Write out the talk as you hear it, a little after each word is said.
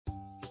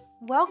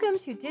Welcome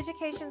to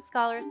Digication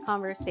Scholars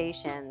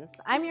Conversations.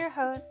 I'm your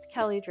host,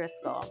 Kelly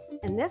Driscoll.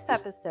 In this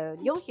episode,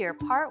 you'll hear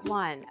part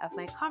one of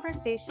my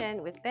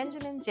conversation with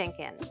Benjamin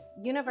Jenkins,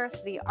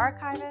 University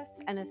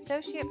Archivist and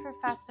Associate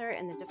Professor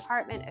in the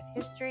Department of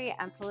History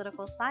and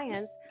Political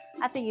Science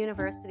at the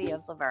University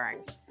of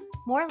Laverne.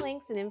 More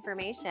links and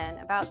information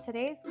about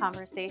today's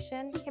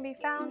conversation can be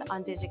found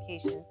on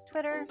Digication's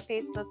Twitter,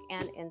 Facebook,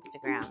 and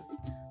Instagram.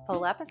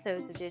 Full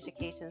episodes of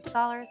Digication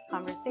Scholars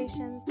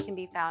Conversations can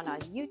be found on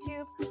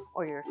YouTube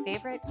or your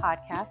favorite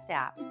podcast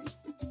app.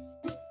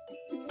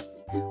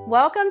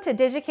 Welcome to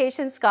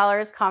Digication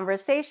Scholars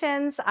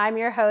Conversations. I'm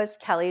your host,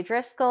 Kelly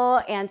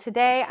Driscoll, and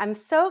today I'm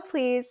so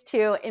pleased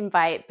to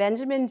invite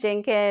Benjamin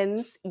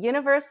Jenkins,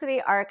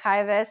 University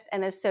Archivist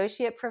and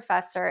Associate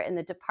Professor in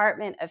the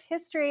Department of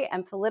History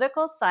and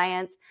Political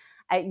Science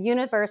at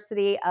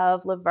University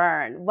of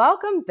Laverne.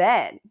 Welcome,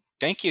 Ben.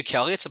 Thank you,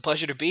 Kelly. It's a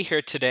pleasure to be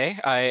here today.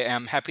 I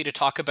am happy to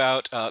talk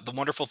about the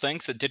wonderful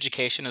things that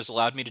Digication has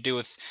allowed me to do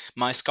with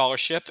my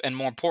scholarship, and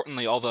more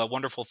importantly, all the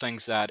wonderful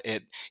things that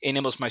it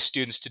enables my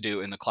students to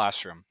do in the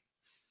classroom.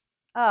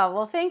 Oh,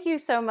 well, thank you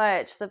so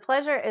much. The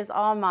pleasure is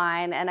all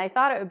mine, and I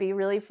thought it would be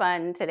really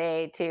fun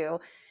today to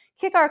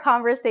kick our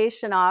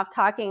conversation off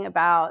talking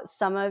about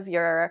some of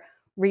your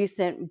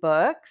recent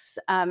books.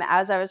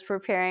 As I was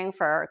preparing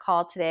for our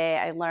call today,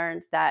 I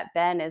learned that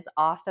Ben is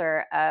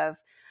author of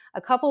a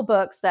couple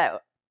books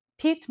that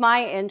piqued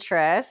my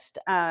interest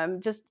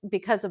just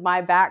because of my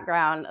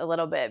background a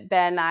little bit.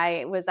 Ben,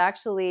 I was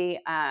actually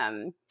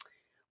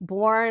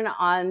born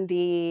on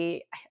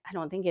I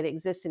don't think it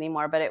exists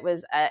anymore, but it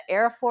was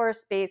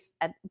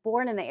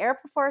born in the Air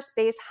Force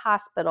Base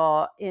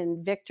Hospital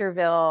in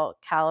Victorville,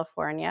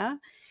 California.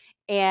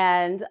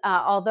 And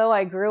although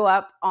I grew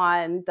up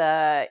on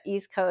the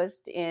East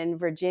Coast in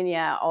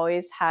Virginia,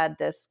 always had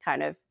this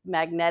kind of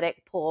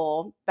magnetic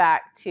pull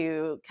back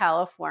to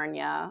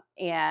California,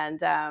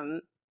 and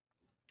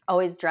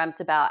always dreamt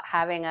about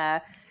having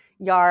a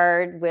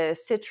yard with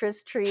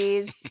citrus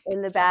trees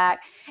in the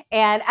back.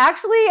 And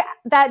actually,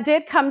 that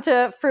did come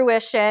to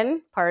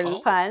fruition, pardon the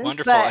pun.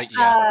 Wonderful. But,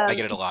 I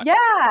get it a lot. Yeah.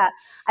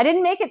 I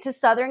didn't make it to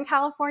Southern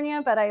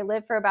California, but I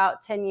lived for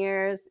about 10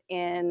 years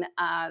in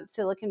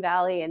Silicon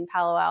Valley in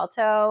Palo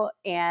Alto,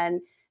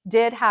 and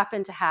did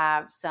happen to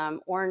have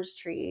some orange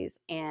trees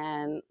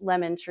and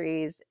lemon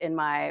trees in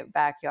my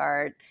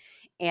backyard.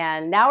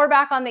 And now we're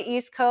back on the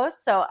East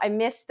Coast, so I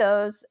miss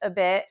those a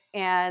bit.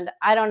 And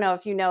I don't know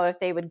if you know if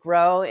they would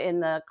grow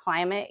in the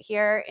climate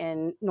here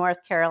in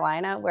North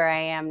Carolina, where I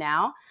am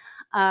now.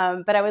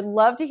 But I would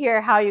love to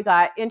hear how you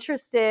got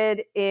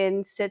interested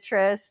in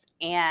citrus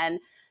and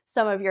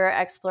some of your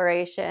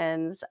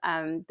explorations.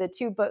 The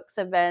two books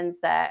of Ben's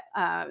that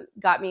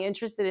got me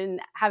interested in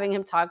having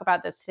him talk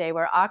about this today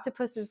were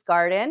Octopus's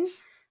Garden,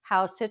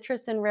 How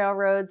Citrus and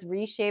Railroads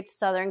Reshaped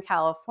Southern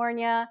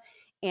California,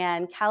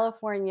 and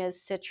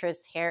California's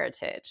Citrus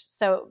Heritage.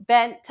 So,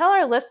 Ben, tell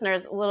our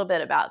listeners a little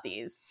bit about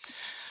these.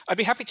 I'd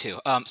be happy to.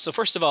 So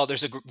first of all,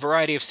 there's a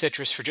variety of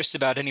citrus for just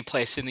about any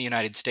place in the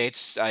United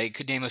States. I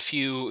could name a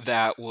few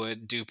that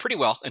would do pretty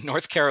well in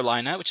North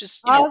Carolina, which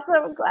is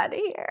I'm glad to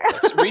hear.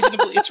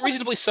 It's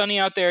reasonably sunny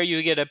out there.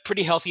 You get a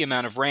pretty healthy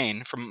amount of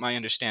rain, from my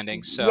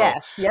understanding. So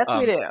yes,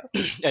 we do.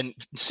 And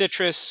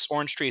citrus,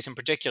 orange trees in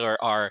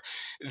particular, are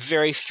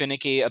very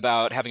finicky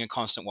about having a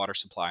constant water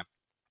supply.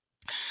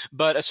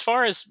 But as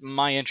far as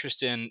my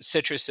interest in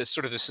citrus as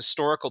sort of this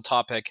historical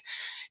topic,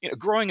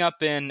 growing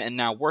up in and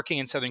now working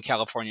in Southern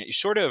California, you're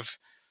sort of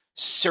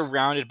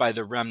surrounded by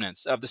the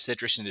remnants of the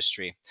citrus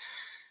industry.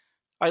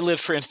 I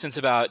live, for instance,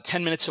 about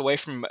 10 minutes away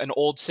from an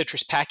old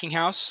citrus packing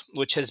house,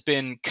 which has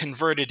been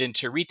converted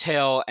into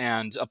retail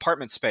and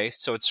apartment space.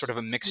 So it's sort of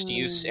a mixed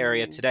use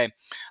area today.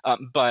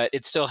 But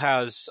it still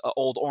has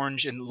old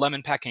orange and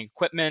lemon packing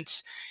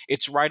equipment.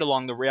 It's right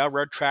along the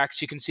railroad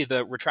tracks. You can see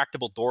the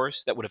retractable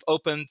doors that would have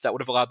opened, that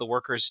would have allowed the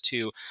workers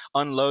to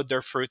unload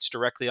their fruits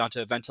directly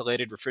onto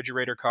ventilated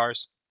refrigerator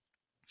cars.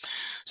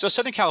 So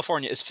Southern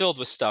California is filled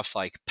with stuff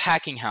like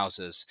packing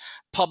houses,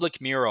 public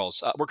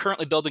murals. We're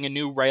currently building a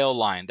new rail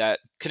line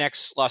that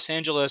connects Los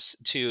Angeles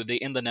to the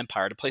Inland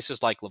Empire, to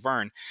places like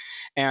Laverne.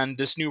 And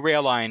this new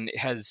rail line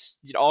has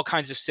all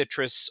kinds of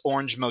citrus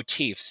orange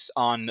motifs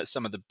on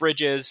some of the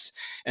bridges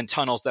and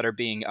tunnels that are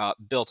being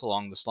built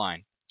along this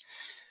line.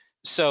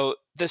 So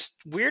this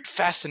weird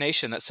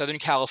fascination that Southern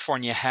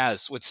California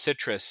has with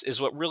citrus is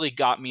what really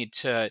got me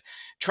to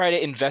try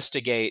to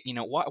investigate,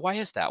 why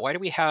is that? Why do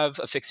we have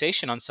a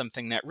fixation on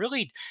something that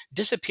really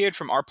disappeared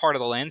from our part of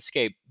the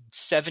landscape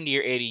 70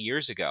 or 80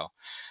 years ago?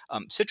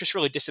 Citrus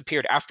really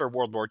disappeared after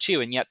World War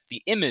II, and yet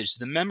the image,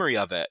 the memory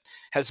of it,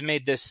 has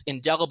made this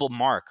indelible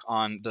mark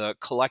on the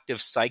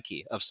collective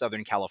psyche of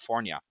Southern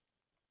California.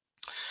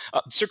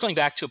 Circling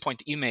back to a point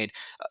that you made,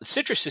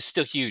 citrus is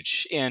still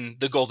huge in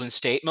the Golden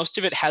State. Most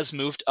of it has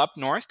moved up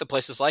north to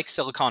places like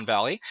Silicon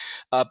Valley.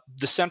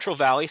 The Central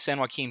Valley, San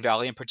Joaquin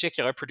Valley in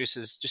particular,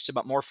 produces just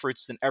about more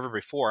fruits than ever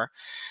before.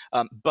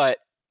 But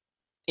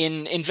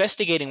in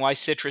investigating why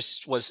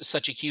citrus was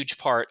such a huge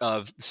part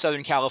of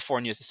Southern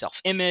California's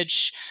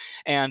self-image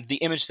and the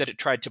image that it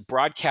tried to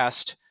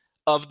broadcast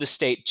of the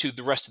state to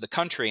the rest of the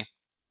country,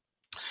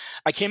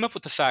 I came up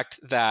with the fact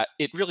that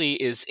it really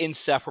is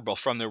inseparable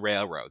from the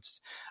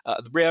railroads.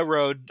 The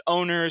railroad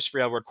owners,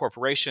 railroad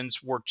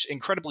corporations worked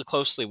incredibly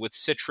closely with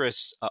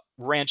citrus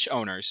ranch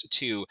owners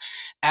to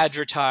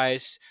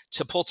advertise,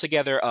 to pull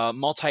together a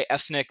multi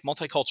ethnic,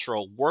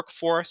 multicultural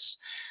workforce.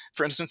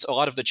 For instance, a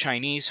lot of the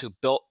Chinese who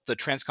built the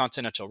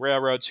transcontinental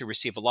railroads, who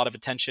receive a lot of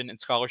attention and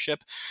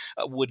scholarship,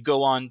 would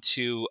go on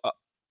to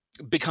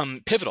become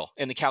pivotal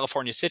in the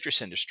California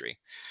citrus industry.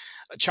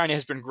 China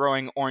has been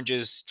growing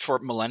oranges for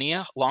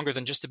millennia, longer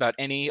than just about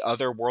any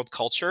other world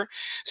culture.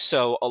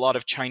 So a lot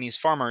of Chinese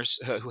farmers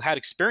who had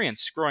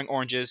experience growing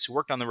oranges, who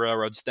worked on the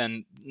railroads,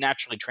 then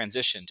naturally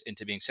transitioned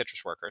into being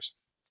citrus workers.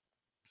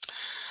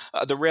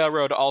 The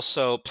railroad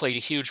also played a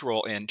huge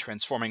role in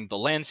transforming the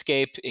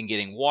landscape, in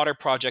getting water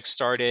projects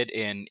started,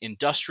 in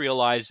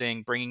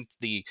industrializing, bringing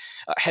the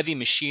heavy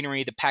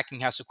machinery, the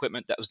packing house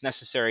equipment that was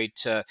necessary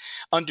to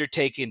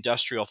undertake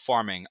industrial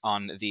farming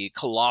on the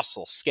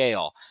colossal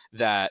scale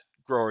that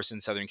growers in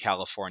Southern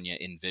California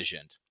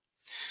envisioned.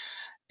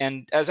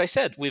 And as I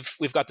said,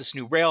 we've got this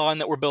new rail line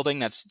that we're building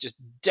that's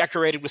just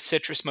decorated with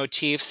citrus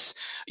motifs.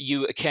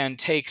 You can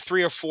take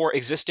 3 or 4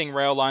 existing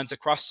rail lines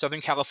across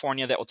Southern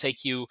California that will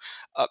take you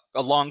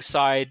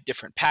alongside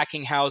different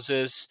packing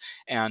houses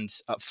and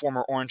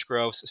former orange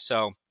groves.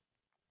 So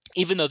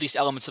even though these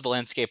elements of the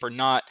landscape are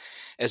not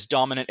as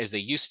dominant as they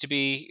used to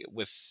be,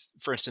 with,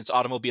 for instance,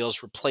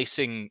 automobiles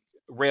replacing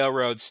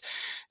railroads,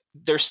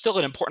 they're still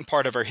an important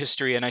part of our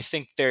history. And I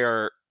think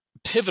they're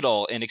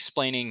pivotal in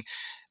explaining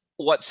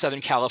what Southern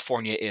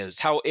California is,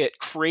 how it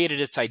created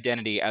its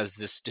identity as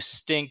this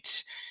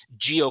distinct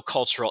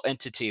geocultural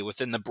entity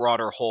within the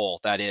broader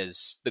whole that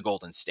is the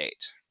Golden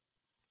State.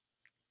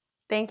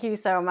 Thank you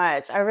so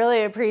much. I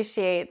really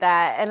appreciate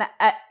that.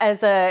 And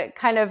as a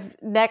kind of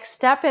next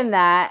step in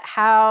that,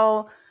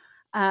 how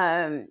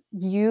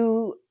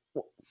you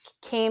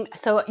came,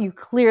 so you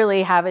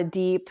clearly have a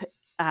deep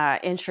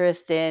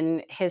interest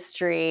in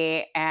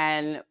history.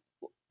 And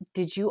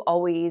did you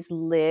always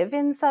live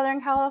in Southern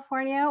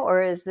California,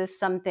 or is this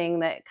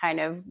something that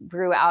kind of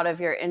grew out of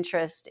your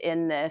interest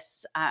in the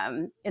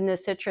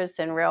citrus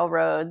and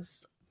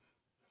railroads?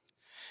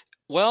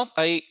 Well,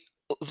 I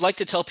like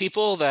to tell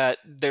people that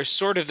there's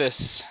sort of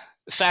this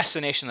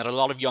fascination that a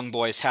lot of young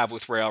boys have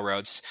with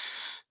railroads.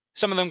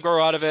 Some of them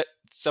grow out of it,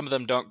 some of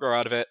them don't grow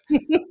out of it.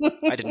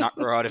 I did not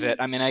grow out of it.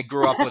 I mean, I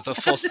grew up with a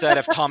full set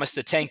of Thomas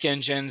the Tank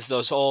Engines,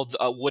 those old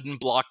wooden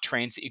block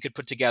trains that you could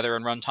put together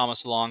and run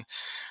Thomas along.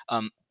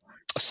 Um,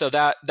 so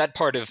that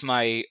part of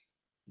my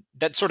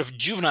that sort of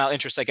juvenile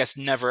interest, I guess,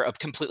 never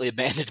completely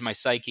abandoned my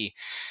psyche.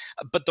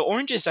 But the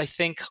oranges, I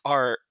think,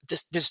 are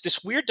this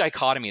weird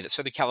dichotomy that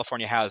Southern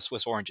California has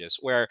with oranges,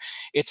 where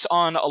it's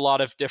on a lot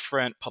of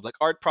different public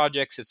art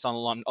projects. It's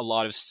on a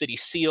lot of city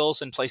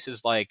seals in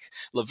places like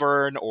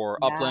Laverne or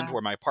Upland, Yeah.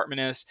 where my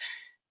apartment is.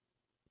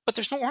 But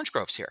there's no orange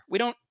groves here. We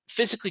don't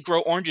physically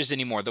grow oranges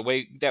anymore the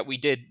way that we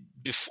did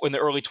before in the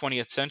early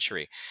 20th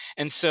century.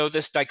 And so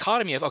this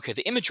dichotomy of, okay,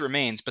 the image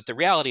remains, but the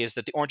reality is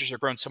that the oranges are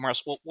grown somewhere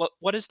else. Well,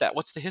 what is that?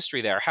 What's the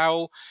history there?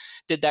 How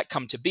did that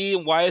come to be?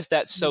 And why is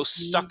that so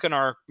Mm-hmm. stuck in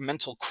our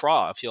mental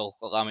craw, if you'll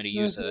allow me to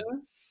use a Mm-hmm.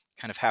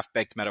 kind of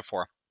half-baked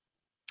metaphor?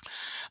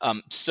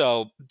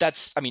 So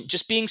that's, I mean,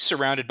 just being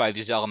surrounded by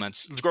these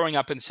elements, growing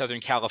up in Southern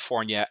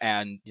California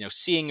and,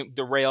 seeing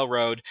the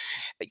railroad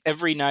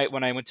every night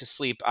when I went to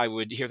sleep, I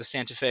would hear the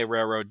Santa Fe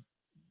Railroad,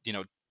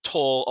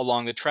 toll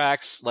along the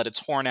tracks, let its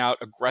horn out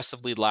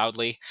aggressively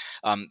loudly.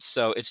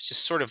 So it's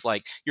just sort of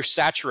like you're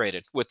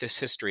saturated with this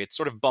history. It's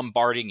sort of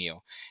bombarding you.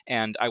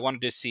 And I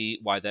wanted to see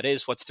why that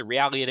is. What's the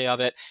reality of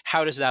it?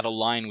 How does that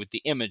align with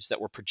the image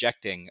that we're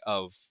projecting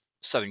of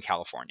Southern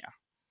California?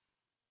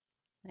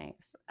 Nice.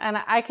 And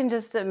I can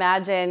just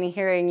imagine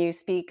hearing you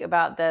speak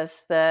about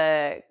this,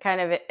 the kind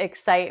of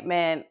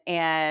excitement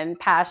and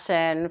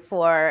passion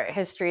for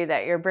history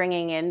that you're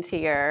bringing into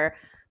your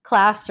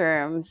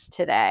classrooms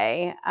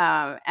today.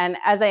 And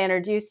as I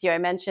introduced you, I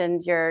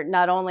mentioned you're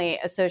not only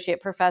associate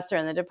professor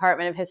in the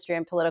Department of History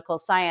and Political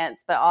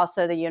Science, but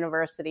also the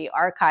university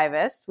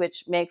archivist,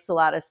 which makes a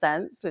lot of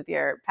sense with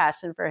your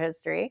passion for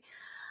history.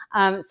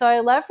 So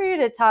I'd love for you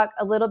to talk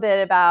a little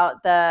bit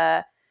about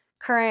the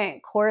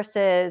current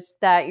courses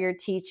that you're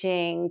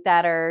teaching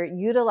that are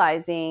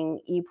utilizing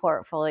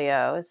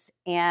ePortfolios,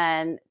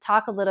 and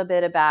talk a little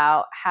bit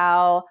about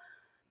how,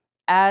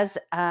 as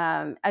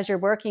you're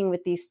working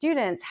with these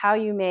students, how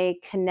you may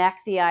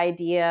connect the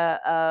idea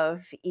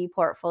of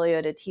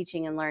ePortfolio to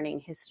teaching and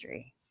learning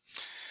history.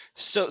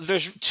 So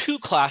there's 2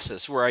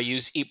 classes where I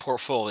use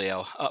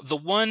ePortfolio. The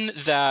one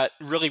that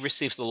really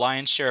receives the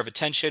lion's share of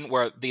attention,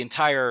 where the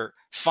entire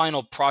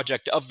final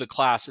project of the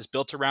class is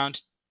built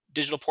around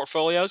digital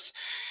portfolios,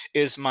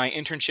 is my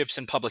internships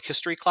in public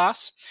history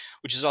class,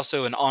 which is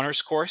also an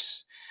honors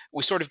course.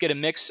 We sort of get a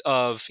mix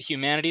of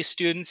humanities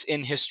students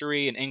in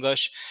history and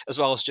English, as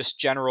well as just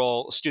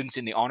general students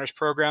in the honors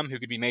program who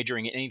could be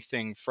majoring in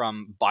anything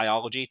from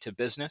biology to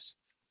business.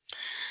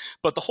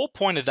 But the whole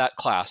point of that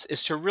class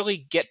is to really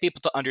get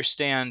people to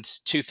understand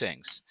 2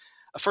 things.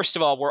 First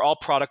of all, we're all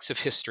products of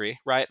history,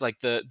 right? Like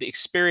the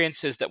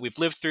experiences that we've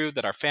lived through,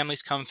 that our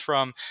families come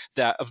from,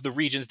 that of the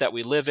regions that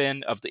we live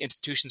in, of the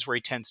institutions where we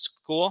attend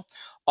school,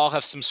 all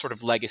have some sort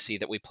of legacy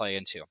that we play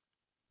into.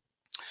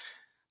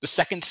 The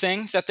second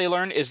thing that they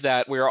learn is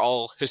that we are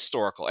all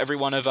historical. Every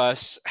one of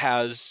us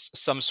has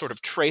some sort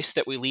of trace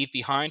that we leave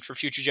behind for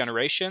future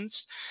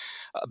generations.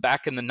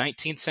 Back in the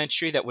 19th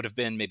century, that would have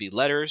been maybe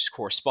letters,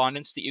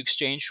 correspondence that you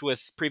exchanged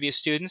with previous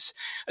students.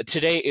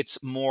 Today,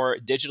 it's more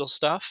digital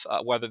stuff,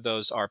 whether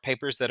those are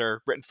papers that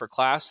are written for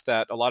class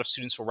that a lot of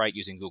students will write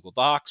using Google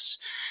Docs,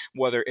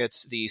 whether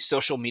it's the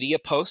social media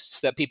posts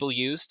that people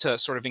use to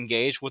sort of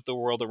engage with the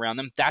world around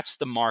them. That's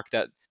the mark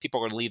that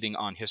people are leaving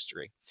on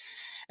history.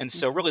 And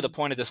so, really, the Mhm.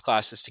 point of this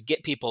class is to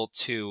get people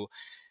to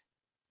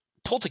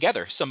pull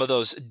together some of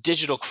those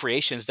digital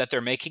creations that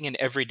they're making in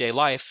everyday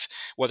life,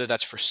 whether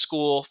that's for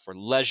school, for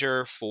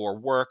leisure, for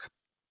work,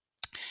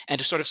 and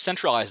to sort of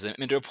centralize them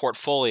into a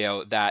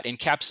portfolio that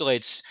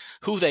encapsulates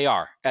who they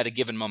are at a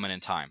given moment in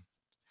time.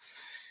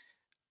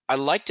 I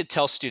like to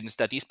tell students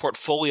that these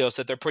portfolios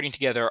that they're putting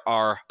together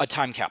are a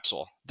time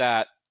capsule,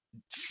 that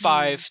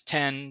Mm. 5,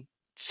 10,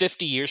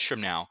 50 years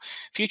from now,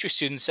 future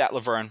students at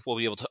Laverne will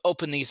be able to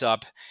open these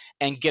up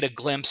and get a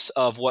glimpse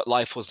of what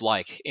life was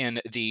like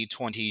in the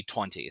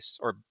 2020s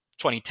or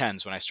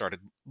 2010s when I started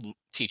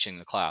teaching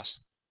the class.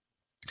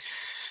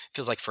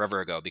 Feels like forever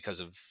ago because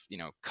of,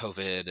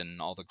 COVID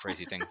and all the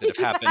crazy things that have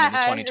happened in the Yeah,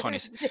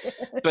 2020s.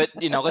 it But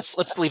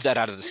let's leave that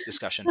out of this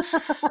discussion.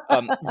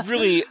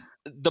 Really,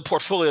 the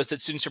portfolios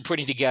that students are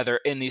putting together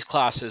in these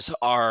classes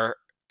are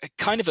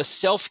kind of a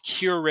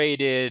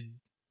self-curated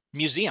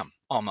museum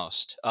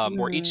almost,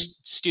 where each Mm.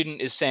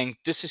 student is saying,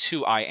 this is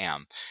who I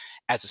am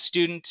as a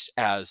student,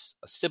 as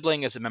a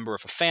sibling, as a member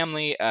of a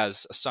family,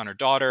 as a son or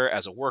daughter,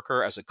 as a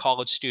worker, as a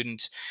college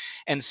student.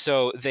 And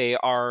so they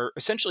are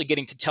essentially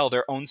getting to tell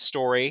their own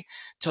story,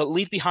 to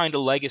leave behind a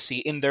legacy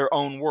in their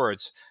own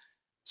words,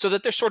 so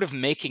that they're sort of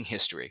making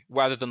history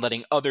rather than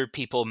letting other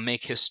people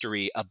make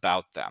history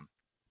about them.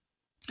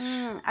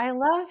 I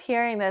love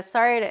hearing this.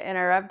 Sorry to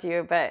interrupt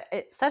you, but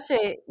it's such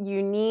a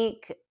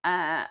unique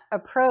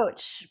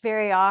approach.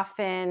 Very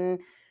often,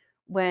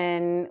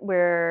 when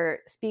we're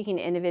speaking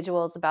to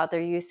individuals about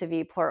their use of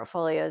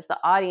ePortfolios, the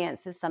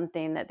audience is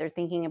something that they're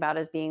thinking about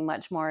as being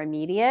much more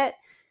immediate.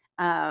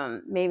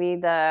 Maybe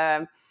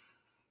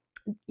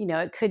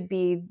it could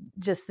be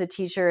just the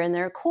teacher in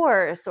their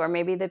course, or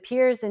maybe the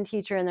peers and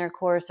teacher in their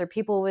course, or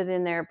people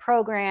within their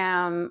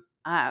program.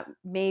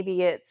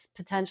 Maybe it's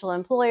potential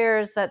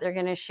employers that they're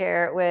going to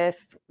share it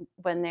with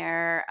when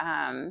they're,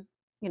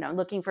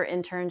 looking for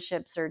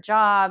internships or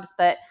jobs.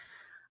 But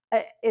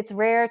it's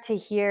rare to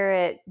hear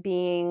it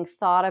being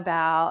thought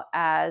about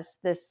as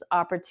this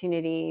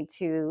opportunity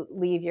to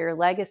leave your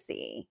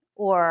legacy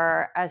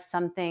or as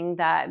something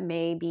that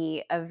may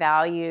be of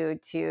value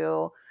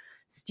to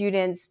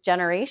students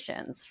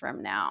generations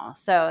from now.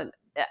 So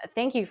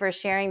thank you for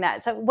sharing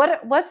that. So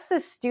what's the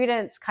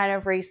students' kind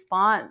of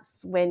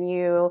response when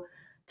you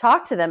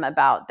talk to them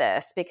about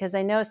this? Because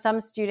I know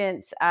some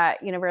students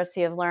at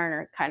University of Laverne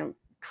are kind of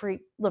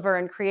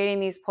Laverne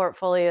creating these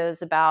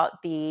portfolios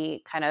about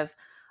the kind of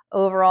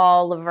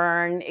overall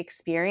Laverne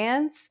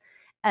experience.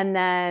 And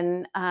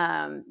then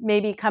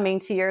maybe coming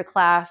to your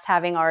class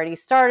having already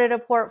started a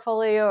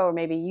portfolio or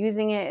maybe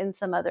using it in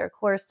some other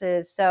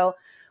courses. So,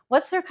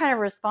 what's their kind of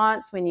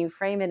response when you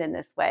frame it in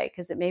this way?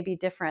 Because it may be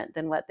different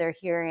than what they're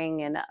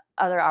hearing in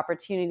other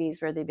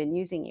opportunities where they've been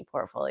using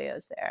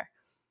ePortfolios there.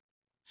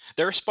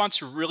 Their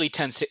response really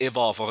tends to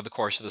evolve over the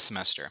course of the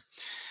semester.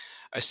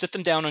 I sit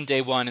them down on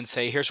day one and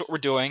say, here's what we're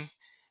doing.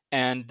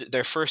 And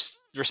their first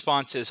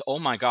response is, oh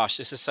my gosh,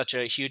 this is such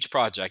a huge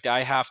project.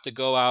 I have to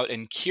go out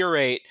and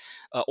curate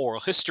oral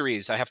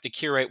histories. I have to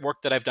curate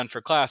work that I've done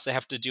for class. I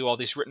have to do all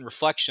these written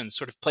reflections,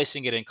 sort of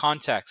placing it in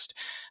context.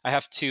 I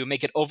have to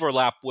make it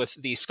overlap with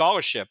the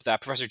scholarship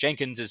that Professor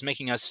Jenkins is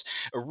making us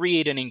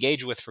read and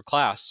engage with for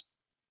class.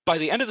 By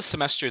the end of the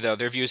semester, though,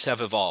 their views have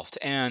evolved.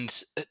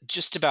 And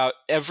just about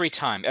every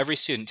time, every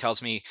student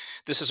tells me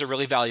this is a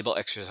really valuable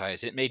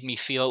exercise. It made me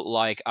feel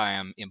like I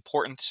am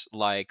important,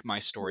 like my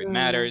story Mm,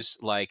 matters,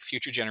 like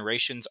future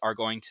generations are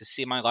going to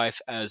see my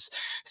life as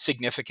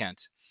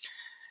significant.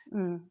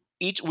 mm,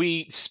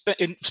 We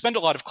spend a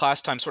lot of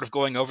class time sort of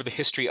going over the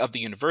history of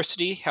the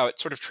university, how it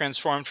sort of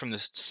transformed from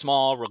this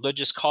small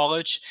religious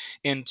college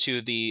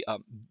into the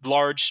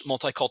large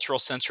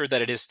multicultural center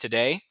that it is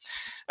today.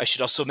 I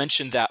should also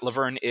mention that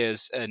Laverne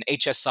is an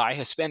HSI,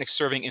 Hispanic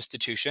Serving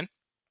Institution,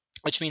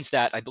 which means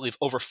that I believe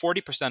over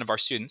 40% of our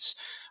students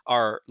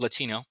are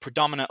Latino,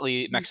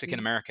 predominantly Mexican mhm.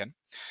 American.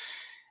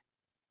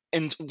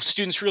 And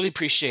students really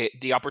appreciate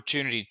the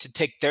opportunity to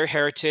take their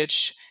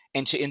heritage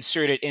and to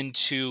insert it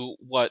into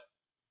what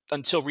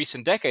until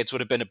recent decades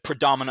would have been a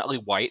predominantly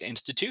white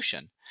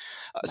institution.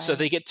 So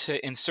they Right. get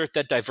to insert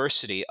that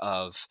diversity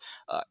of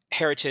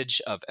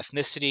heritage, of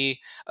ethnicity.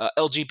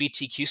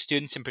 LGBTQ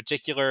students in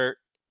particular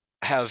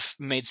have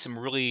made some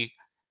really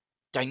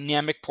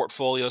dynamic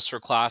portfolios for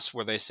class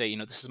where they say,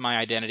 this is my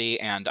identity,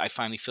 and I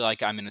finally feel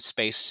like I'm in a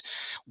space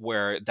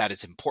where that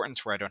is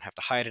important, where I don't have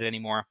to hide it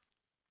anymore.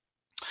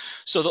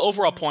 So the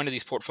overall Mhm. point of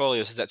these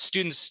portfolios is that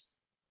students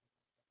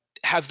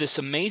have this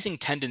amazing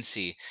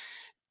tendency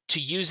to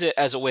use it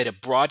as a way to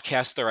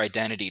broadcast their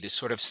identity, to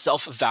sort of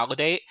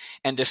self-validate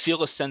and to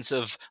feel a sense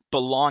of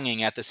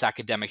belonging at this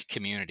academic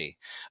community,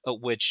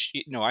 which,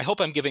 I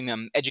hope I'm giving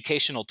them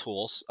educational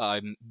tools.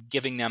 I'm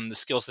giving them the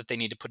skills that they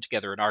need to put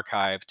together an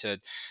archive to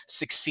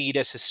succeed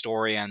as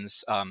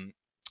historians,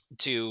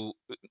 to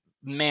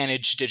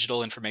manage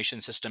digital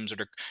information systems,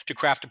 or to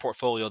craft a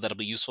portfolio that'll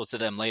be useful to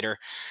them later.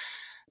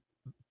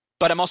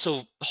 But I'm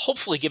also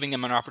hopefully giving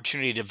them an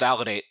opportunity to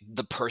validate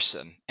the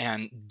person.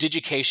 And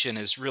Digication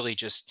is really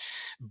just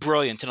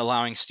brilliant in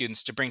allowing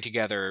students to bring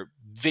together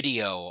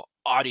video,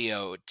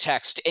 audio,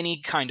 text, any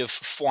kind of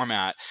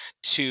format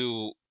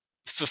to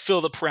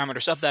fulfill the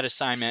parameters of that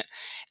assignment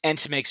and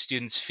to make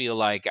students feel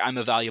like I'm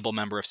a valuable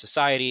member of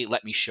society.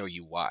 Let me show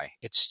you why.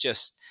 It's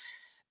just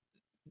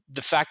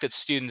the fact that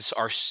students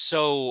are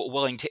so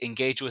willing to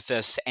engage with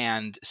this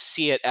and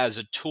see it as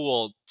a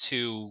tool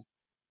to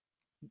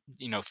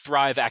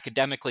thrive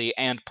academically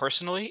and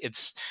personally.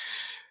 It's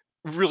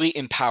really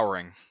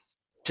empowering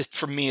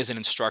for me as an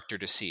instructor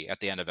to see at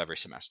the end of every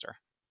semester.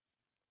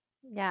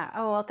 Yeah.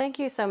 Oh, well, thank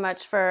you so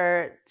much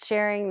for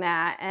sharing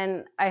that.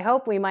 And I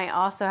hope we might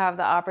also have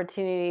the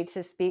opportunity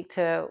to speak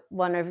to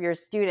one of your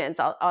students.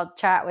 I'll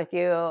chat with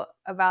you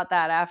about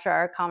that after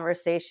our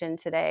conversation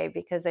today,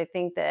 because I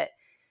think that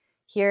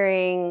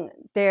hearing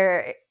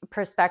their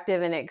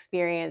perspective and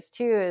experience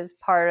too is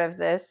part of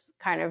this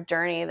kind of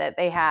journey that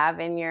they have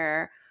in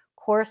your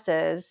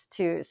courses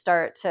to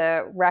start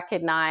to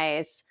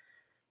recognize.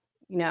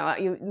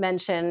 You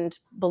mentioned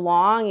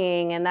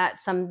belonging, and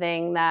that's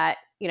something that,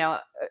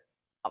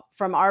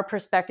 from our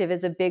perspective,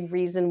 is a big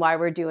reason why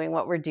we're doing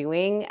what we're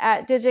doing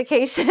at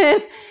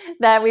Digication.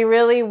 That we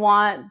really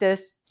want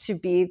this to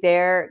be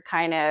their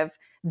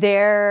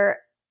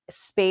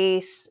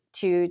space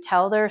to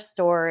tell their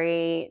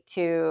story,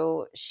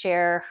 to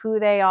share who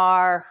they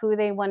are, who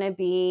they want to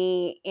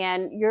be.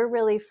 And you're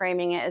really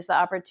framing it as the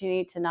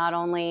opportunity to not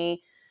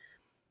only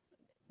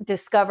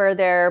discover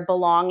their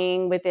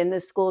belonging within the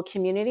school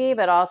community,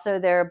 but also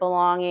their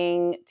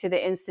belonging to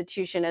the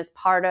institution as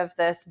part of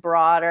this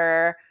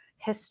broader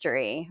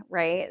history,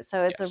 right?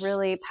 So it's a Yes.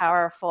 really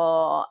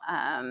powerful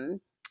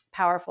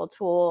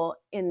tool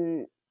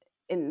in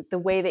the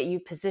way that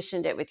you've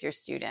positioned it with your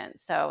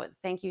students. So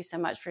thank you so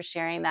much for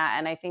sharing that.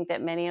 And I think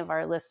that many of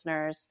our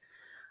listeners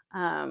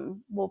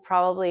will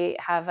probably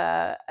have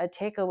a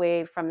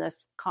takeaway from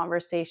this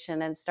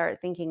conversation and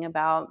start thinking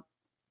about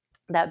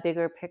that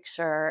bigger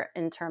picture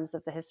in terms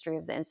of the history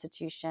of the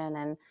institution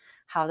and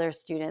how their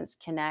students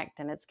connect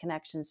and its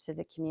connections to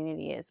the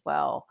community as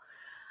well.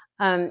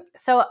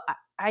 So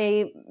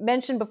I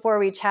mentioned before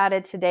we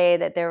chatted today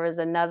that there was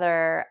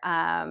another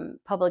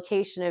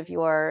publication of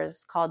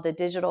yours called The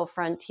Digital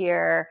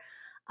Frontier: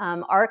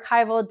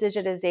 Archival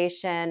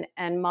Digitization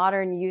and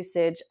Modern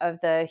Usage of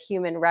the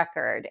Human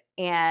Record.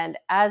 And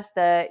as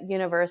the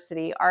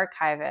university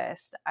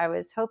archivist, I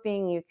was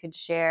hoping you could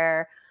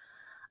share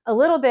a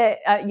little bit.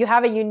 You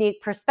have a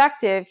unique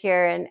perspective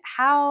here and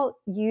how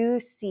you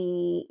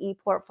see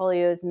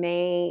ePortfolios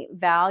may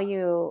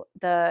value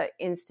the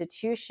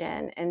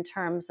institution in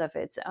terms of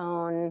its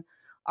own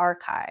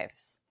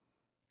archives.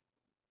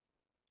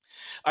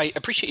 I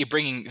appreciate you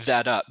bringing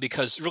that up,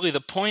 because really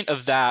the point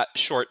of that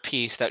short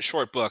piece, that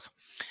short book,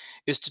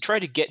 is to try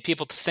to get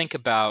people to think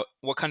about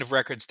what kind of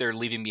records they're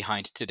leaving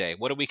behind today.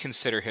 What do we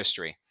consider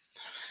history?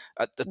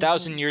 A Mm-hmm.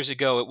 thousand years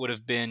ago, it would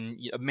have been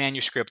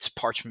manuscripts,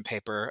 parchment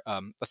paper.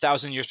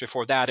 1,000 years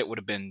before that, it would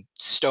have been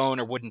stone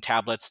or wooden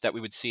tablets that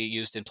we would see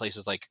used in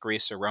places like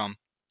Greece or Rome.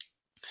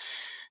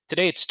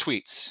 Today, it's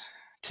tweets.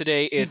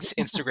 Today, it's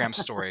Instagram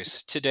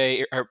stories.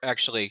 Today, or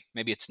actually,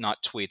 maybe it's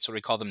not tweets. What do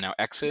we call them now?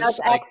 That's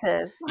X's?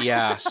 X's.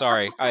 Yeah,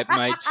 sorry.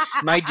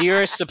 My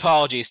dearest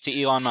apologies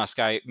to Elon Musk.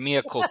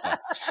 Mea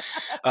culpa.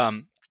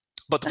 Um,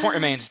 but the point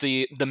remains: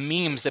 the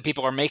memes that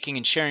people are making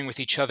and sharing with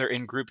each other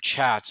in group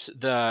chats,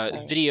 the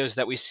Right. videos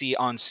that we see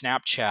on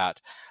Snapchat,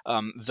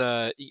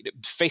 the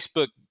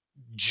Facebook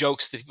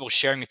jokes that people are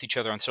sharing with each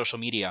other on social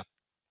media.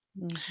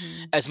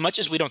 Mm-hmm. As much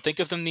as we don't think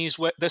of them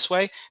this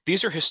way,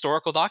 these are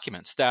historical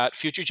documents that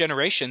future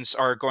generations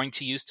are going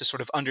to use to sort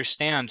of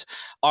understand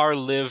our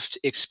lived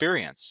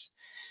experience.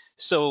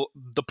 So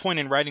the point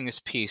in writing this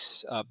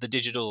piece, The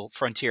Digital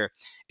Frontier,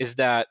 is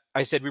that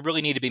I said we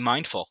really need to be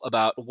mindful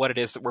about what it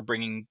is that we're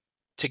bringing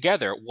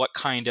together, what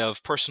kind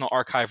of personal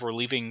archive we're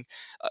leaving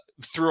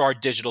through our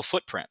digital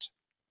footprint.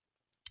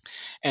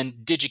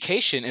 And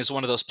Digication is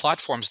one of those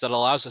platforms that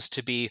allows us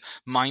to be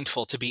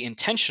mindful, to be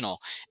intentional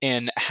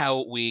in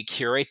how we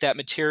curate that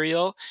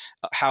material,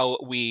 how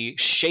we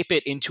shape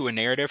it into a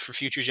narrative for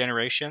future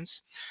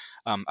generations.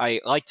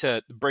 I like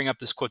to bring up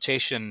this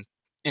quotation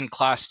in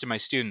class to my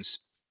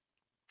students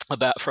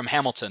about from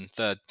Hamilton,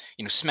 the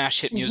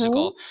smash hit Mm-hmm.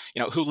 musical.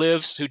 Who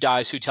lives, who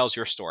dies, who tells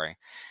your story.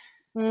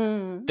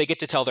 Mm. They get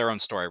to tell their own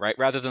story, right?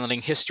 Rather than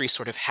letting history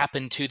sort of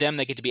happen to them,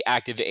 they get to be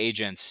active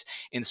agents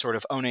in sort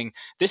of owning,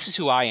 this is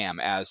who I am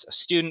as a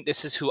student.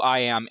 This is who I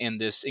am in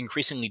this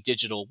increasingly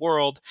digital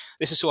world.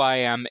 This is who I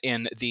am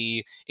in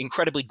the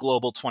incredibly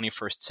global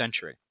 21st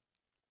century.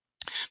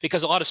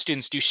 Because a lot of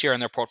students do share in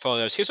their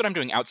portfolios, here's what I'm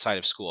doing outside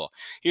of school.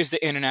 Here's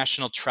the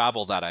international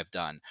travel that I've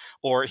done.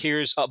 Or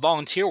here's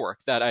volunteer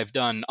work that I've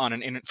done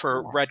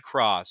for Yeah. Red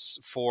Cross,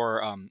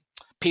 for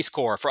Peace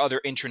Corps, for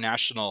other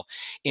international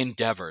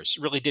endeavors.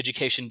 Really,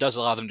 Digication does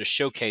allow them to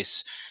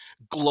showcase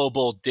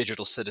global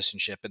digital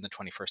citizenship in the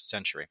 21st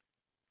century.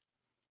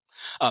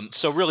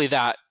 So really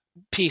that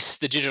piece,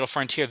 the digital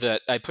frontier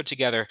that I put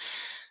together,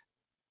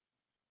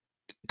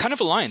 kind of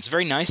aligns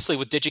very nicely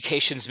with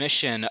Digication's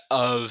mission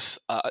of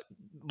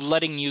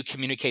letting you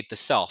communicate the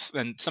self.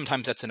 And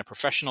sometimes that's in a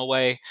professional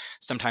way,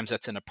 sometimes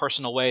that's in a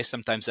personal way,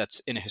 sometimes that's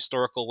in a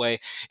historical way.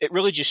 It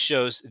really just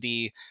shows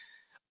the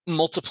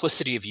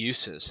multiplicity of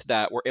uses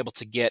that we're able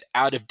to get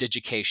out of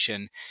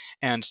Digication.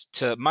 And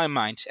to my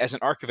mind, as an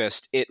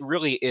archivist, it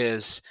really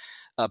is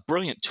a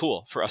brilliant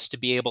tool for us to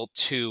be able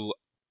to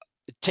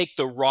take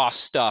the raw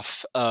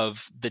stuff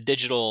of the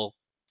digital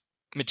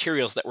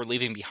materials that we're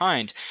leaving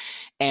behind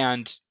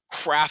and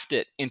craft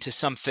it into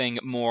something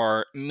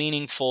more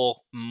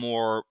meaningful,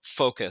 more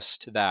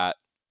focused, that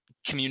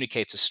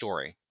communicates a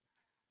story.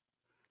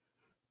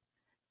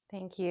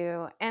 Thank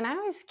you. And I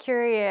was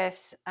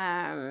curious,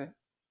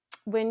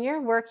 when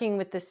you're working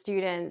with the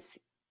students,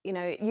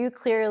 you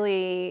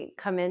clearly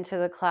come into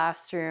the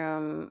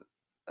classroom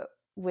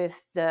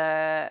with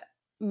the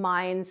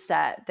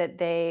mindset that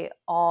they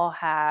all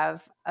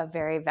have a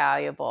very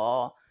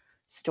valuable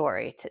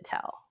story to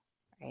tell,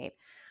 right?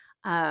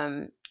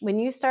 When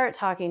you start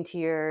talking to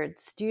your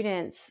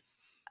students,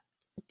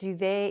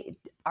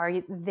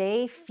 are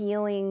they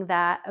feeling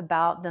that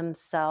about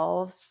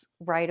themselves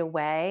right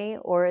away,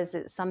 or is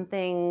it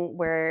something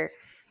where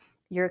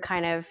you're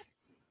kind of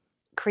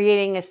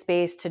creating a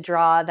space to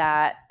draw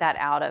that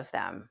out of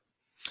them?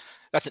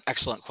 That's an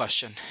excellent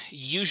question.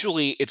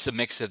 Usually it's a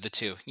mix of the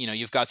two.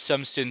 You've got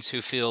some students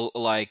who feel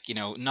like,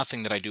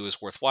 nothing that I do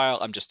is worthwhile.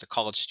 I'm just a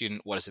college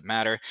student. What does it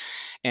matter?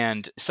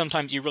 And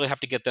sometimes you really have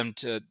to get them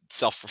to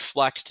self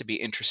reflect, to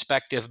be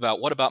introspective about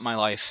what about my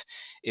life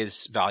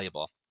is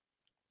valuable.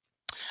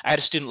 I had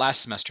a student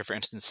last semester, for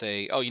instance,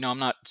 say, "Oh, I'm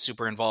not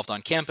super involved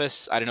on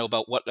campus. I don't know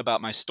about what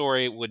about my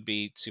story would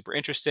be super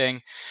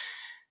interesting."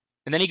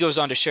 And then he goes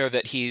on to share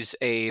that he's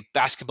a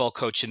basketball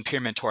coach and peer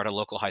mentor at a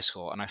local high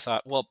school. And I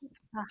thought, well,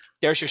 Ah,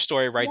 there's your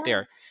story right yeah.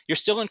 there. You're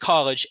still in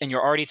college and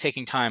you're already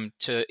taking time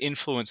to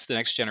influence the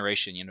next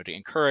generation, to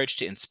encourage,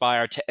 to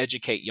inspire, to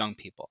educate young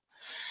people.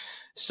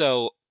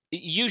 So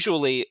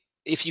usually,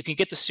 if you can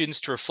get the students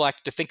to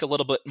reflect, to think a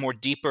little bit more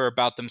deeper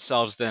about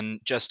themselves than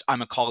just,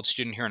 I'm a college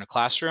student here in a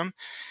classroom,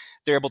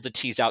 they're able to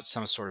tease out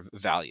some sort of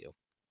value,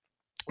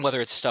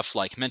 whether it's stuff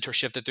like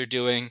mentorship that they're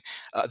doing,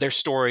 their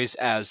stories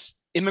as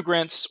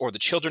immigrants or the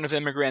children of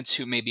immigrants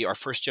who maybe are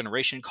first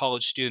generation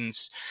college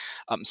students.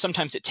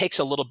 Sometimes it takes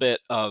a little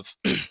bit of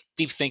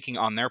deep thinking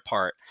on their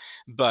part,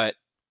 but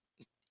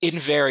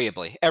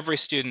invariably, every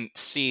student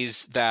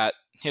sees that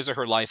his or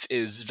her life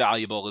is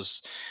valuable,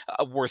 is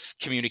worth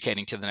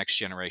communicating to the next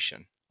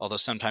generation. Although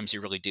sometimes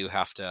you really do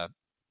have to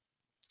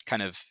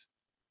kind of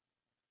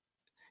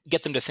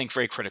get them to think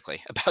very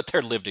critically about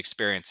their lived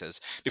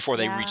experiences before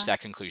they reach Yeah.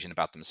 that conclusion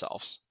about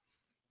themselves.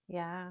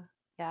 Yeah.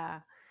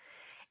 Yeah.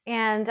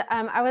 And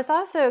I was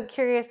also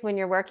curious, when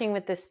you're working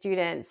with the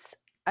students,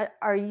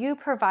 are you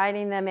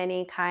providing them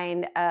any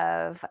kind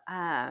of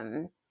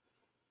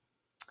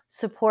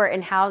support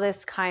in how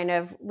this kind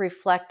of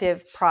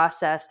reflective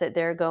process that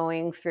they're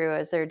going through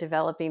as they're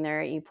developing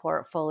their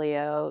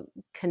ePortfolio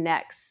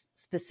connects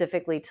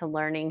specifically to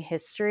learning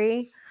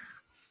history?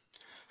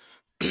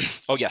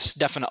 Oh, yes,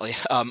 definitely.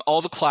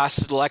 All the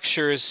classes, the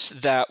lectures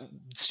that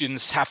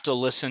students have to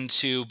listen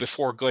to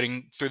before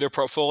going through their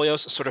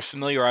portfolios sort of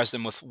familiarize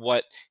them with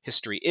what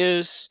history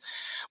is,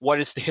 what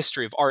is the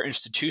history of our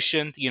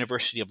institution, the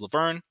University of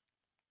Laverne,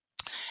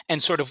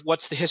 and sort of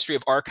what's the history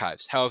of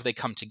archives. How have they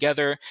come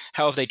together?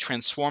 How have they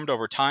transformed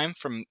over time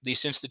from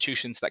these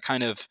institutions that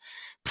kind of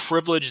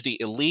privilege the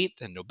elite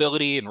and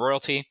nobility and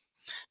royalty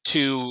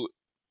to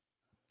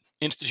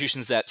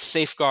institutions that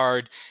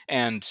safeguard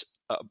and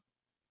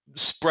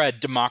spread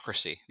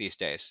democracy these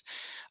days.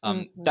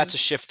 Mm-hmm. That's a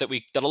shift that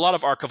a lot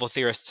of archival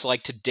theorists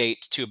like to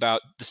date to about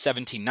the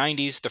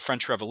 1790s, the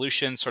French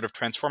Revolution, sort of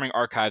transforming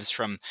archives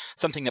from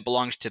something that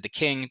belonged to the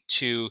king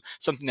to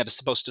something that is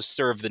supposed to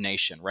serve the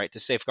nation, right? To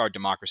safeguard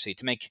democracy,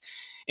 to make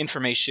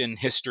information,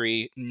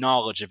 history,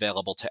 knowledge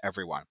available to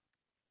everyone.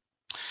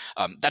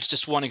 That's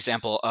just one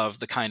example of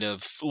the kind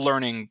of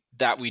learning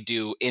that we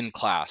do in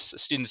class.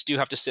 Students do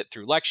have to sit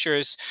through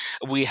lectures.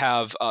 We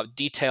have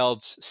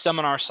detailed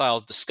seminar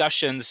style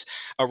discussions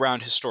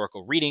around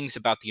historical readings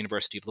about the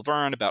University of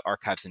Laverne, about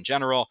archives in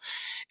general.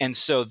 And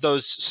so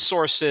those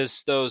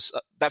sources,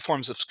 that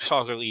forms of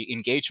scholarly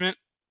engagement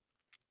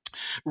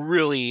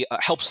really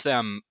helps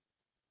them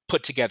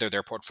put together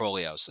their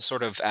portfolios,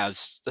 sort of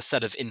as a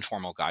set of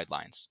informal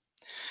guidelines.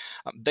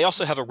 They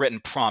also have a written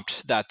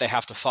prompt that they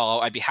have to follow.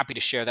 I'd be happy to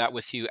share that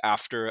with you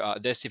after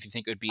this if you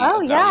think it would be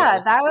Oh, yeah,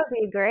 valuable. that would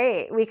be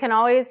great. We can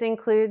always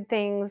include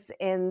things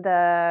in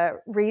the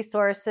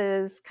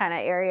resources kind of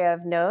area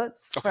of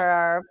notes for Okay,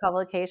 our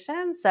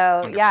publication. So,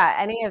 wonderful. yeah,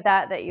 any of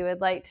that that you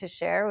would like to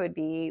share would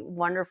be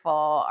wonderful.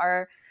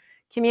 Our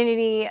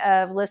community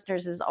of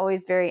listeners is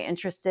always very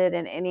interested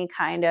in any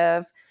kind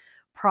of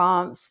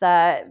prompts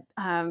that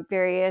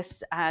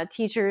various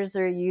teachers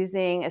are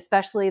using,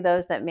 especially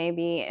those that may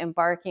be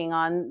embarking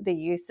on the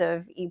use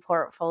of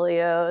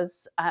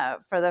ePortfolios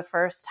for the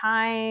first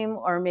time,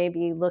 or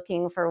maybe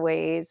looking for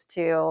ways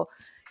to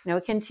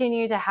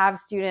continue to have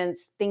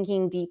students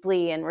thinking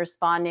deeply and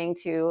responding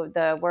to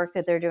the work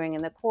that they're doing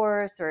in the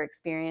course or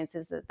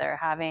experiences that they're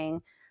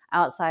having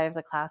outside of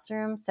the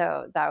classroom.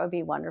 So that would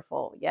be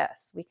wonderful.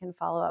 Yes, we can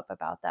follow up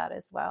about that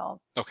as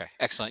well. Okay,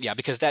 excellent. Yeah,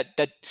 because that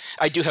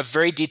I do have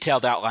very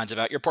detailed outlines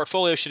about your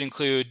portfolio should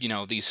include,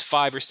 these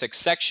 5 or 6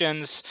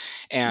 sections,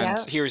 and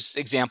Yep. here's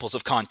examples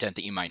of content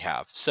that you might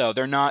have. So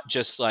they're not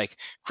just like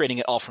creating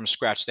it all from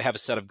scratch. They have a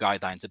set of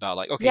guidelines about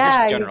like, okay, here's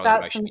Yeah, you've generally what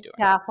got I should some be doing.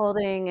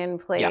 scaffolding in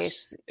Yes,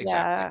 place.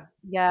 exactly.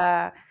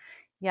 Yeah, yeah,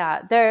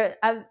 yeah. There,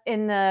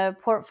 in the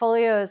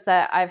portfolios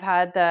that I've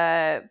had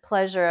the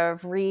pleasure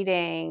of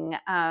reading,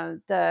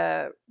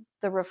 the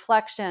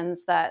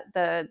reflections that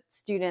the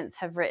students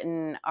have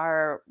written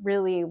are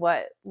really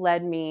what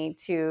led me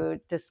to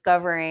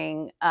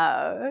discovering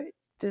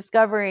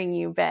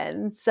you,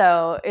 Ben.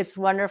 So it's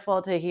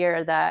wonderful to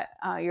hear that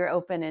you're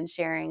open and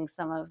sharing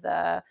some of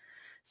the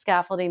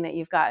scaffolding that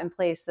you've got in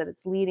place, that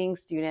it's leading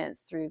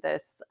students through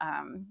this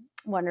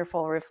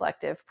wonderful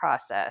reflective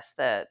process.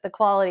 The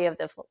quality of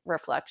the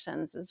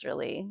reflections is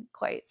really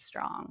quite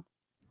strong.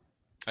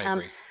 I Um,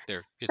 agree.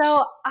 There,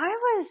 so it's I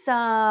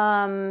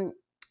was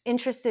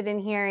interested in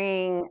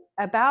hearing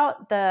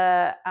about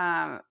the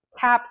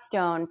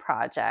capstone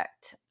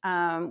project.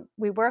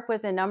 We work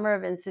with a number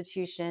of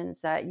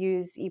institutions that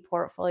use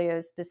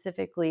ePortfolio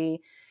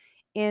specifically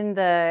in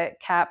the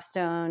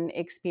capstone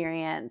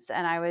experience.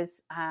 And I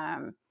was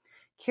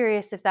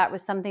curious if that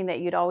was something that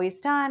you'd always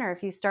done, or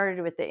if you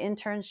started with the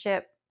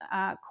internship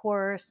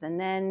course and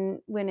then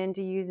went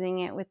into using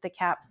it with the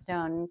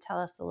capstone. Tell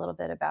us a little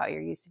bit about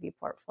your use of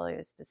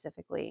ePortfolio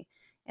specifically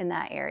in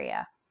that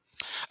area.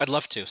 I'd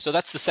love to. So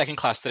that's the second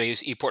class that I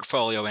use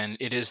ePortfolio in.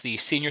 It is the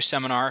senior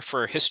seminar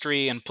for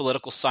history and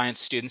political science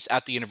students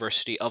at the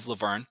University of La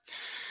Verne.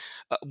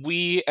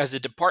 We, as a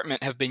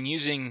department, have been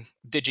using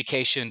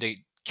Digication to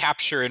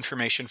capture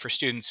information for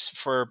students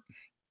for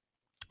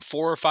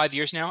 4 or 5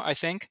 years now, I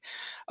think.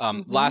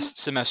 Mm-hmm. Last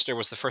semester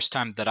was the first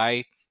time that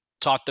I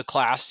taught the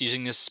class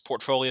using this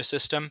portfolio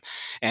system,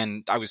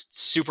 and I was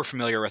super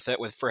familiar with it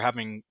for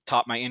having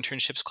taught my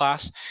internships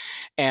class.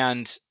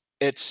 And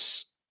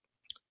it's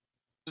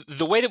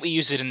the way that we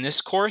use it in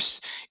this course,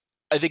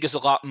 I think, is a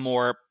lot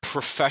more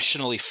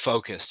professionally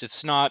focused.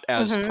 It's not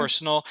as Mm-hmm.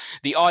 personal.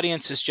 The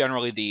audience is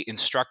generally the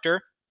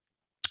instructor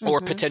or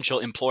Mm-hmm. potential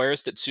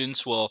employers that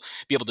students will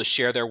be able to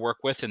share their work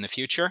with in the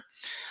future.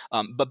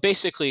 But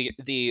basically,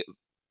 the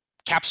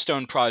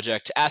capstone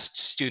project asked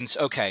students,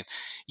 okay,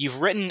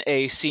 you've written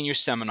a senior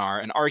seminar,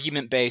 an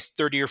argument-based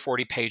 30 or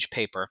 40 page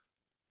paper.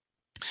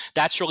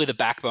 That's really the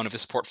backbone of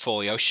this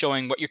portfolio,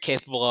 showing what you're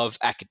capable of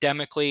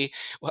academically,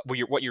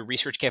 what your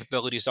research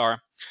capabilities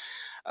are.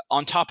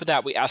 On top of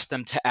that, we asked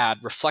them to add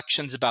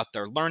reflections about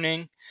their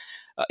learning,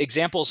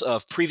 examples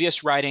of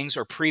previous writings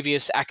or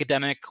previous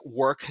academic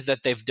work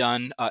that they've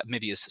done,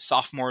 maybe as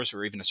sophomores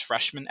or even as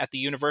freshmen at the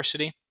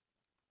university.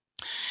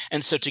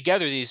 And so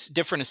together, these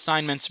different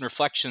assignments and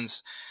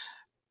reflections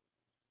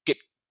get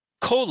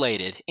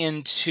collated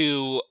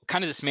into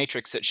kind of this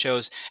matrix that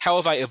shows how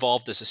have I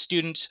evolved as a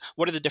student,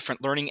 what are the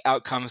different learning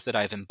outcomes that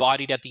I've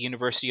embodied at the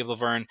University of La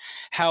Verne,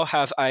 how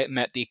have I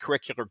met the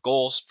curricular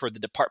goals for the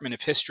Department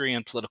of History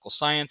and Political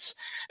Science,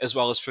 as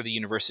well as for the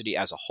university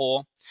as a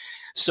whole.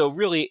 So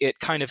really, it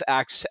kind of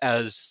acts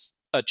as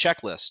a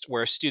checklist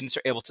where students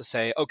are able to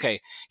say, okay,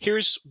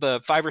 here's the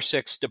 5 or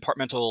 6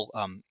 departmental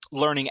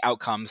learning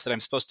outcomes that I'm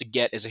supposed to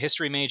get as a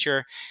history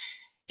major.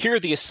 Here are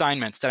the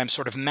assignments that I'm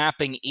sort of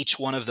mapping each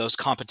one of those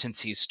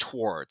competencies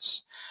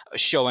towards,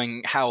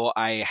 showing how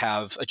I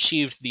have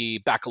achieved the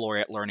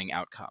baccalaureate learning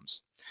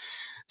outcomes.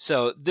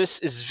 So this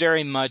is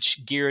very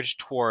much geared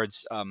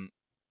towards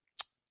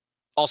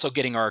also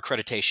getting our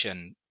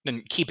accreditation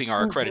and keeping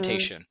our Mm-hmm.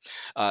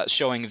 accreditation,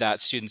 showing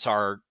that students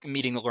are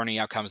meeting the learning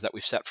outcomes that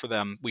we've set for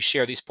them. We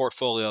share these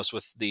portfolios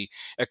with the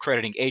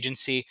accrediting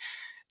agency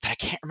that I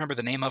can't remember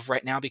the name of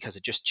right now because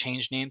it just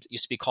changed names. It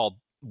used to be called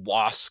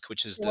WASC,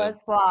 which is the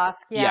Was WASC,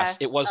 yes, yes.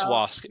 it was Oh,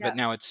 WASC, yeah. but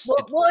now it's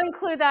We'll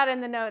include that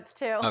in the notes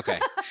too. okay.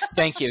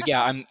 Thank you.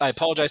 Yeah, I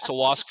apologize to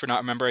WASC for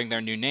not remembering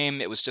their new name.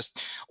 It was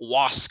just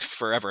WASC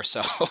forever.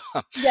 So,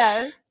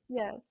 Yes,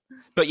 yes.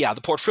 but yeah,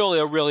 the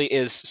portfolio really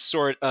is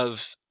sort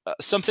of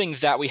something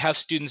that we have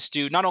students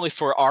do not only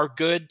for our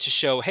good to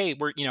show, hey,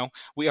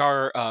 we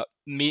are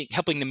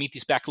helping them meet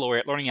these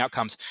baccalaureate learning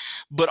outcomes,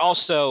 but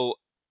also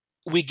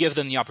we give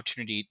them the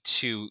opportunity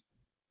to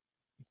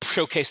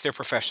showcase their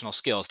professional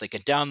skills. They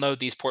can download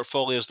these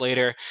portfolios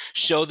later,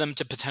 show them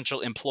to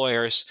potential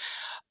employers.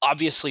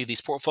 Obviously,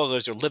 these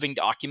portfolios are living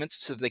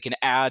documents so that they can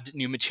add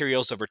new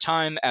materials over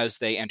time as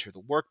they enter the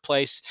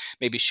workplace,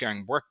 maybe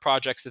sharing work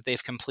projects that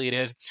they've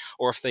completed,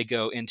 or if they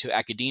go into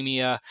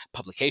academia,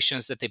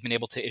 publications that they've been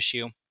able to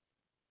issue.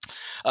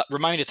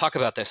 Remind me to talk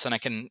about this, and I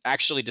can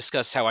actually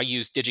discuss how I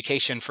use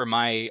Digication for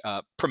my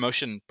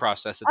promotion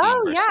process at the Oh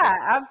university. yeah,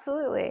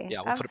 absolutely.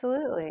 Yeah,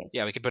 Absolutely.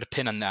 we could put a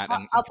pin on that I'll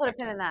and put a connect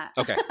pin it. in that.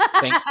 Okay,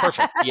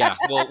 perfect. Yeah,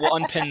 we'll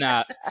unpin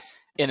that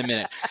in a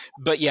minute.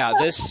 But yeah,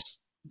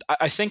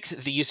 I think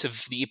the use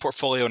of the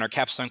ePortfolio in our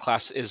capstone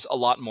class is a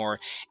lot more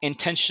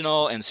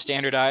intentional and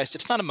standardized.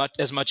 It's not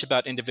as much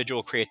about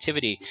individual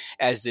creativity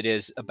as it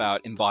is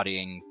about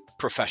embodying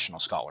professional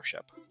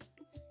scholarship.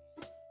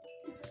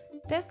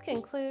 This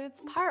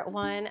concludes part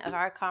 1 of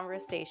our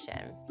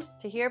conversation.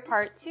 To hear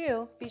part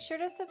 2, be sure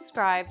to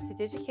subscribe to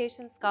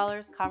Digication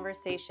Scholars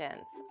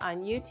Conversations on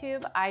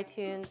YouTube,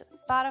 iTunes,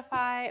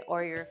 Spotify,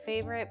 or your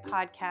favorite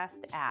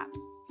podcast app.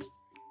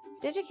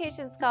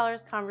 Digication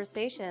Scholars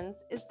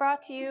Conversations is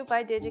brought to you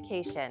by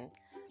Digication,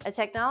 a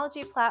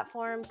technology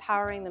platform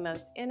powering the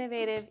most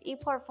innovative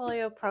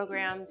ePortfolio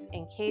programs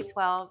in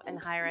K-12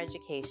 and higher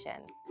education.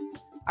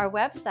 Our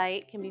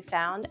website can be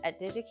found at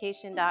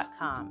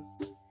digication.com.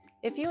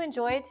 If you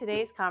enjoyed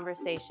today's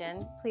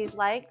conversation, please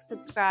like,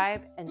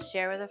 subscribe, and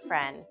share with a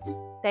friend.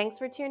 Thanks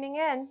for tuning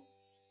in.